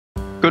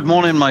Good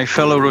morning, my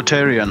fellow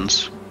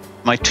Rotarians.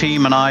 My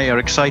team and I are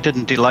excited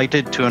and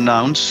delighted to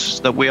announce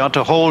that we are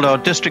to hold our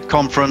district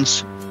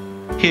conference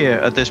here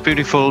at this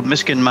beautiful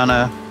Miskin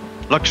Manor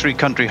Luxury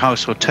Country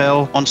House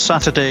Hotel on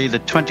Saturday, the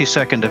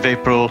 22nd of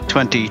April,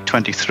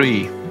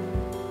 2023.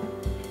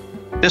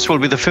 This will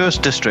be the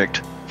first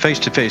district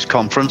face-to-face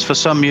conference for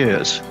some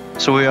years,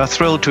 so we are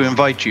thrilled to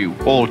invite you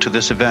all to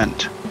this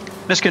event.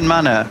 Miskin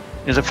Manor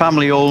is a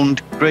family-owned,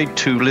 Grade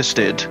 2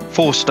 listed,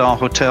 4-star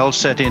hotel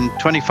set in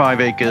 25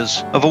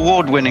 acres of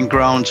award-winning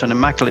grounds and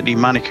immaculately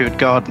manicured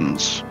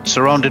gardens,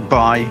 surrounded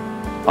by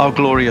our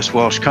glorious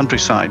Welsh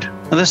countryside.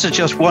 And this is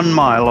just 1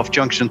 mile off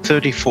junction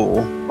 34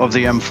 of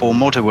the M4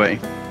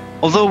 motorway.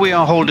 Although we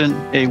are holding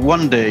a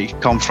one-day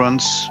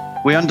conference,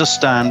 we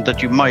understand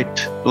that you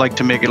might like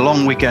to make a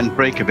long weekend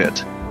break of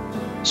it.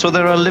 So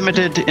there are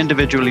limited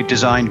individually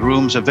designed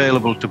rooms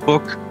available to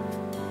book,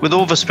 with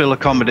overspill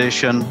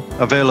accommodation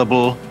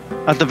available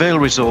at the Vale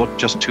Resort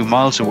just 2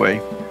 miles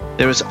away.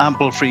 There is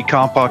ample free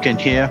car parking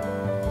here,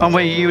 and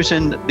we're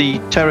using the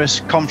Terrace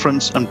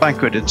Conference and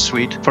Banqueting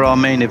Suite for our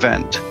main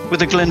event,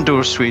 with the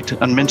Glendower Suite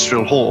and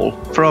Minstrel Hall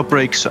for our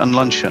breaks and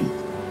luncheon.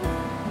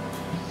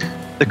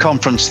 The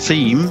conference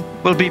theme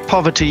will be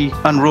poverty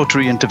and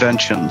Rotary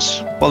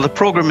interventions. While the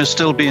program is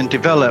still being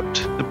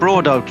developed, the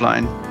broad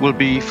outline will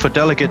be for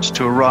delegates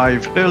to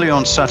arrive early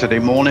on Saturday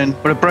morning,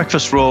 where a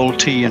breakfast roll,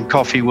 tea and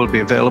coffee will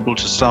be available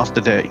to start the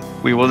day.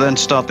 We will then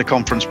start the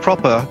conference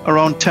proper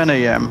around 10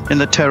 a.m. in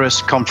the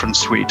Terrace Conference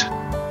Suite.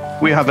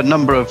 We have a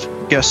number of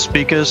guest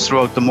speakers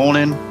throughout the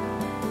morning,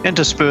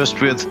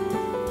 interspersed with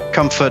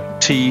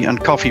comfort, tea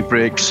and coffee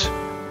breaks,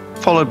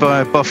 followed by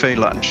a buffet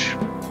lunch.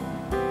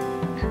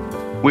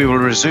 We will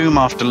resume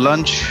after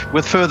lunch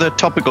with further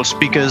topical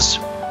speakers.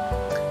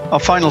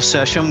 Our final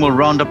session will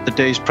round up the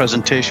day's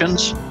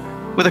presentations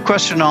with a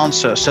question and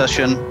answer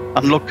session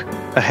and look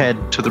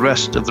ahead to the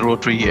rest of the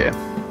Rotary year.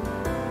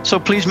 So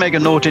please make a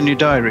note in your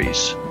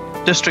diaries.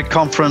 District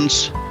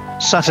Conference,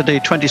 Saturday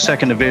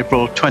 22nd of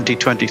April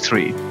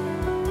 2023.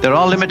 There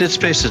are limited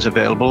spaces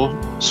available,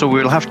 so we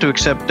will have to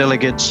accept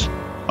delegates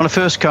on a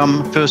first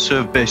come, first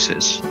served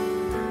basis.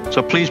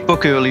 So please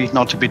book early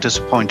not to be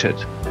disappointed.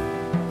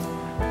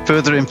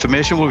 Further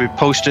information will be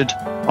posted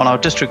on our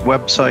district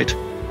website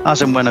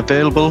as and when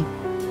available,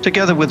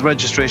 together with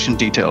registration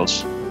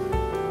details.